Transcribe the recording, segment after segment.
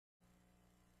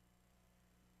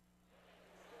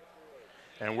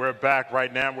And we're back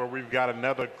right now where we've got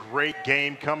another great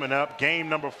game coming up. Game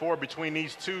number 4 between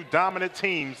these two dominant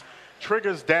teams.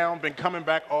 Triggers Down been coming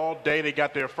back all day. They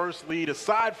got their first lead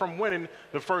aside from winning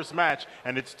the first match,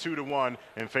 and it's 2-1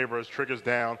 in favor of Triggers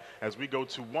Down as we go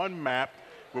to one map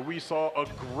where we saw a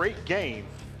great game,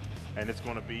 and it's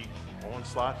going to be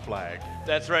Onslaught Flag.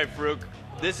 That's right, Farouk.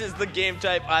 This is the game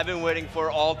type I've been waiting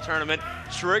for all tournament.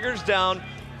 Triggers Down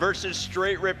versus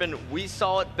Str8 Rippin. We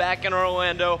saw it back in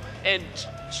Orlando, and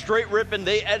Str8 Rippin,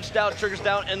 they edged out Triggers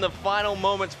Down in the final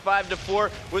moments, 5-4,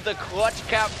 with a clutch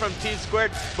cap from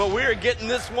Tsquared. But we are getting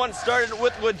this one started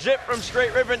with legit from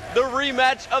Str8 Rippin, the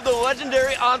rematch of the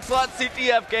legendary Onslaught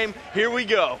CTF game. Here we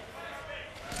go.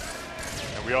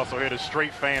 And we also hear the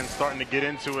Str8 fans starting to get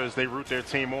into it as they root their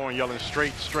team on, yelling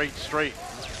straight, straight, straight.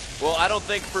 Well, I don't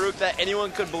think, Farouk, that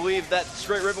anyone could believe that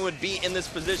Str8 Rippin would be in this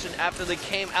position after they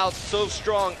came out so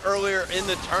strong earlier in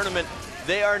the tournament.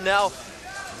 They are now,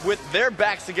 with their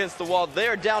backs against the wall, they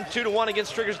are down 2-1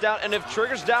 against Triggers Down, and if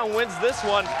Triggers Down wins this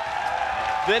one,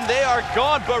 then they are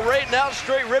gone. But right now,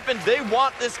 Str8 Rippin, they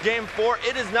want this game 4.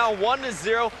 It is now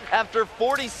 1-0 after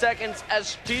 40 seconds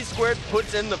as Tsquared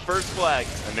puts in the first flag.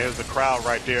 And there's the crowd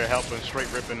right there helping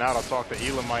Str8 Rippin out. I talked to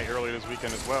Elamite earlier this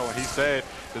weekend as well, and he said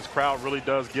this crowd really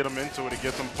does get them into it. It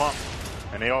gets them pumped.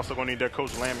 And they also going to need their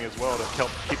coach Lammy as well to help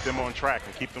keep them on track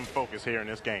and keep them focused here in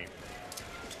this game.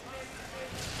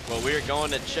 Well, we are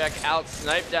going to check out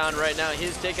Snipe Down right now.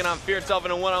 He's taking on FearItself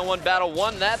in a one-on-one battle.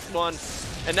 Won that one.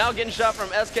 And now getting shot from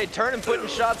SK, turning, putting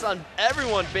shots on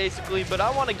everyone basically. But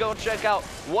I want to go check out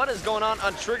what is going on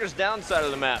Triggers Down side of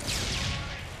the map.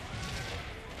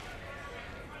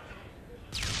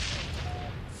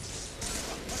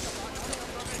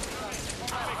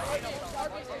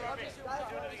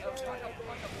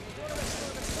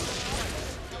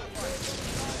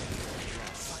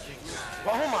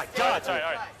 Oh my God! All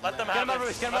right. Let them have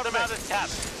it. Let them have this cap.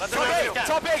 Let them Top have A, this cap.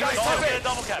 top A, guys, top A. Get a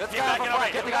double cap. Let's Get back in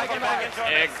our get the guy, get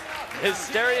back.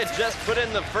 Hysteria just put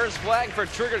in the first flag for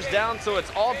Triggers Down, so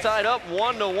it's all tied up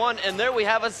 1-1. And there we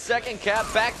have a second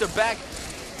cap back to back.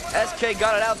 SK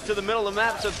got it out to the middle of the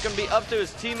map, so it's going to be up to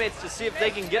his teammates to see if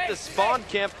they can get the spawn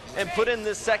camp and put in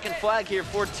this second flag here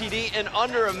for TD in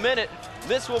under a minute.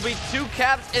 This will be 2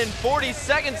 caps in 40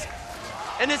 seconds.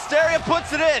 And Hysteria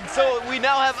puts it in, so we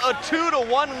now have a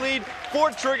 2-1 lead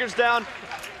for Triggers Down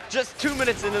just 2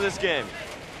 minutes into this game.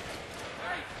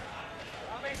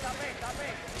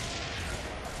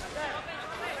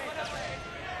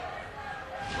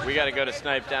 We got to go to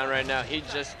Snipe Down right now. He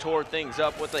just tore things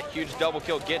up with a huge double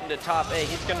kill, getting to top A.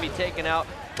 He's going to be taken out,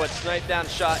 but Snipe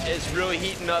Down's shot is really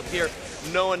heating up here,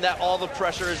 knowing that all the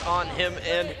pressure is on him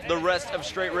and the rest of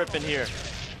Str8 Rippin here.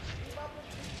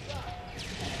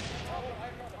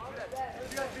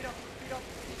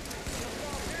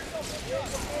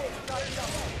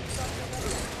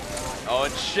 Oh,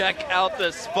 and check out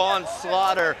the spawn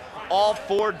slaughter. All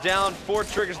 4 down, 4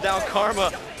 Triggers Down. Karma,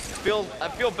 I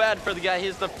feel bad for the guy.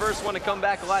 He's the first one to come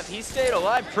back alive. He stayed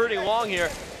alive pretty long here.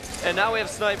 And now we have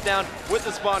Snipe Down with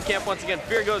the spawn camp once again.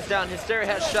 Fear goes down, Hysteria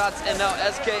has shots, and now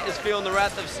SK is feeling the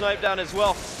wrath of Snipe Down as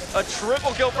well. A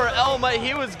triple kill for Elamite.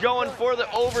 He was going for the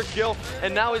overkill,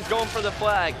 and now he's going for the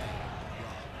flag.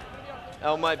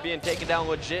 Elamite being taken down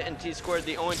legit, and Tsquared,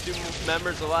 the only 2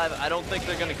 members alive. I don't think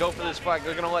they're going to go for this flag.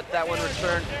 They're going to let that one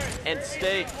return and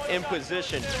stay in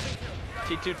position.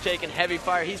 T2 taking heavy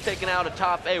fire. He's taking out a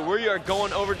top A. We are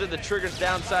going over to the Triggers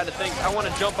Down side of things. I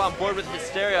want to jump on board with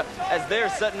Hysteria as they're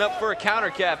setting up for a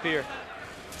counter cap here.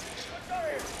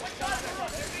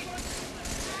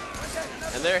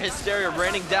 And there Hysteria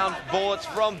raining down bullets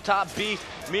from top B.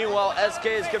 Meanwhile, SK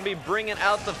is going to be bringing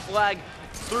out the flag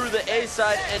through the A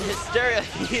side, and Hysteria,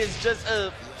 he is just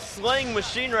a slaying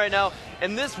machine right now.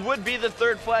 And this would be the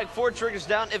 3rd flag for Triggers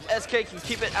Down if SK can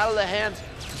keep it out of the hands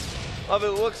of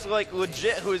it looks like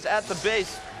legit who is at the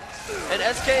base. And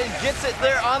SK gets it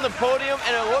there on the podium,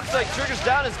 and it looks like Triggers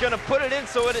Down is going to put it in,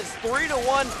 so it is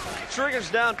 3-1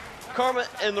 Triggers Down. Karma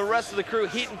and the rest of the crew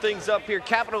heating things up here,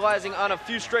 capitalizing on a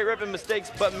few Str8 Rippin mistakes,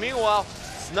 but meanwhile,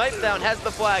 Snipe Down has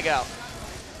the flag out.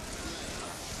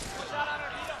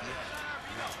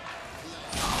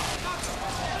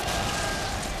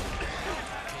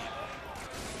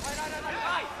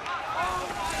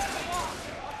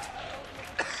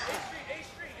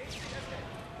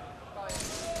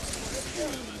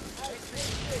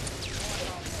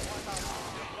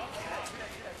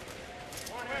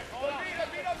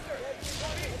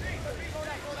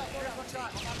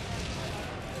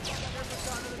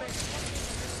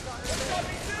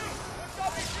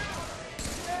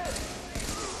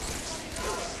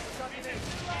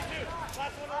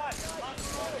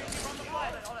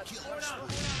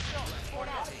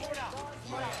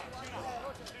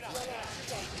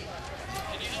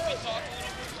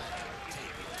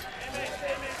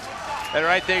 And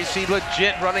right there, you see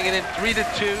Legit running it in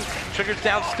 3-2. Triggers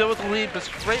down still with the lead, but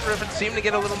Str8 Rippin seemed to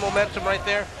get a little momentum right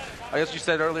there. I guess you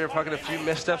said earlier, Puckett, a few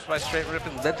missteps by Str8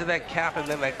 Rippin led to that cap, and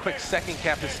then that quick second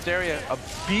cap. Hysteria, a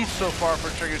beast so far for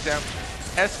Triggers down.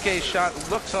 SK shot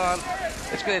looks on.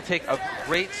 It's going to take a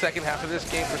great second half of this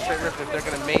game for Str8 Rippin if they're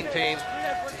going to maintain.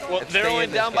 Well, they're only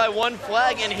down by one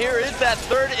flag, and here is that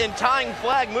third and tying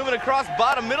flag moving across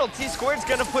bottom middle. Tsquared's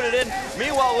going to put it in.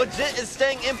 Meanwhile, Legit is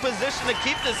staying in position to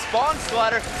keep the spawn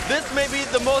slider. This may be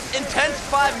the most intense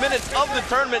 5 minutes of the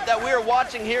tournament that we are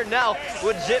watching here now.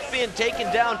 Legit being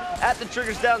taken down at the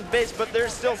Triggers down base, but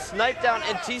there's still Snipe down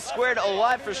and Tsquared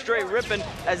alive for Str8 Rippin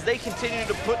as they continue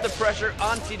to put the pressure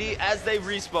on TD as they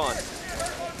respawn.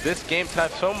 This game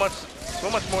type so much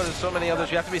more than so many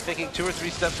others. You have to be thinking 2 or 3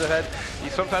 steps ahead.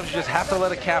 Sometimes you just have to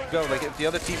let a cap go. Like if the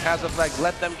other team has a flag,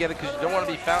 let them get it because you don't want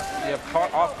to be found. You have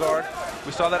caught off guard.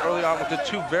 We saw that early on with the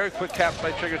 2 very quick caps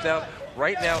by Triggers down.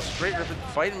 Right now, Str8 Rippin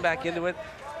fighting back into it.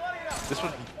 This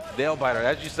was nail biter.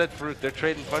 As you said, Farouk, they're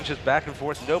trading punches back and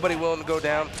forth. Nobody willing to go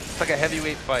down. It's like a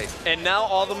heavyweight fight. And now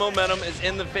all the momentum is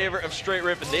in the favor of Str8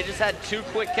 Rippin. They just had 2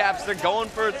 quick caps. They're going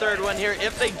for a third one here.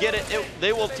 If they get it,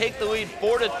 they will take the lead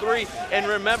 4-3. And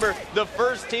remember, the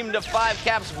first team to 5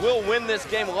 caps will win this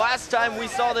game. Last time we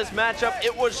saw this matchup,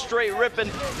 it was Str8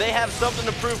 Rippin. They have something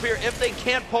to prove here. If they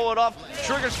can't pull it off,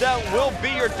 Triggers down will be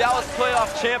your Dallas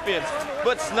playoff champions.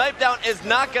 But Snipe down is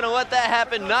not going to let that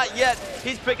happen, not yet.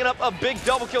 He's picking up a big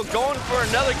double kill, going for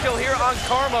another kill here on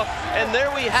Karma. And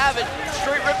there we have it.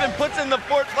 Str8 Rippin puts in the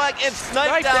 4th flag, and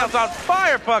Snipe down's on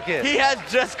fire, Puckett. He has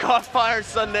just caught fire,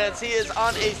 Sundance. He is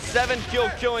on a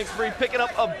 7-kill killing spree, picking up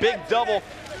a big double.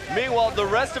 Meanwhile, the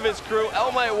rest of his crew,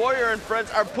 Elamite Warrior and friends,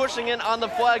 are pushing in on the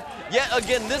flag. Yet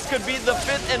again, this could be the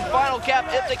 5th and final cap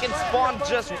if they can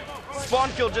spawn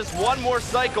kill just one more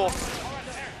cycle.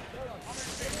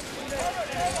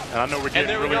 And I know we're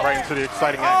getting really right into the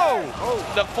exciting end.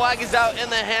 The flag is out in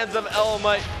the hands of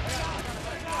Elamite.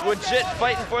 Legit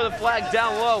fighting for the flag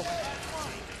down low.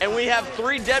 And we have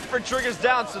 3 dead for Triggers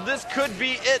down, so this could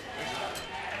be it.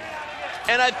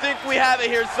 And I think we have it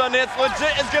here, Sundance.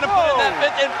 Legit is going to put in that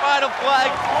 5th and final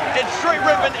flag, and Str8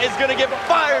 Rippin is going to get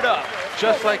fired up.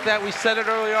 Just like that, we said it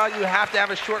early on, you have to have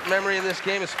a short memory in this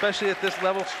game, especially at this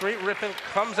level. Str8 Rippin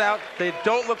comes out. They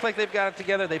don't look like they've got it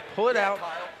together. They pull it out,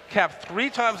 cap 3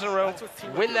 times in a row,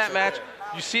 win that match.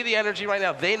 You see the energy right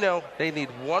now. They know they need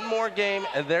one more game,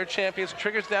 and they're champions.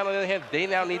 Triggers down on the other hand, they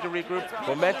now need to regroup.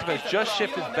 Momentum has just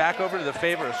shifted back over to the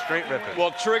favor of Str8 Rippin.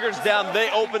 Well, Triggers down,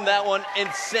 they opened that one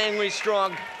insanely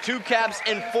strong. 2 caps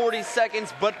in 40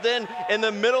 seconds, but then in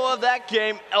the middle of that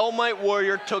game, Elamite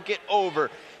Warrior took it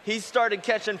over. He started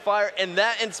catching fire, and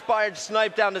that inspired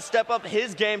Snipe down to step up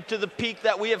his game to the peak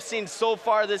that we have seen so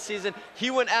far this season.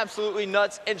 He went absolutely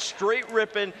nuts, and Str8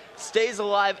 Rippin stays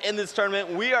alive in this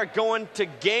tournament. We are going to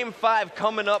Game 5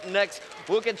 coming up next.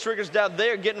 Look at Triggers down.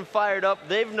 They are getting fired up.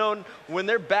 They've known when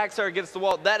their backs are against the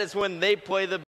wall, that is when they play the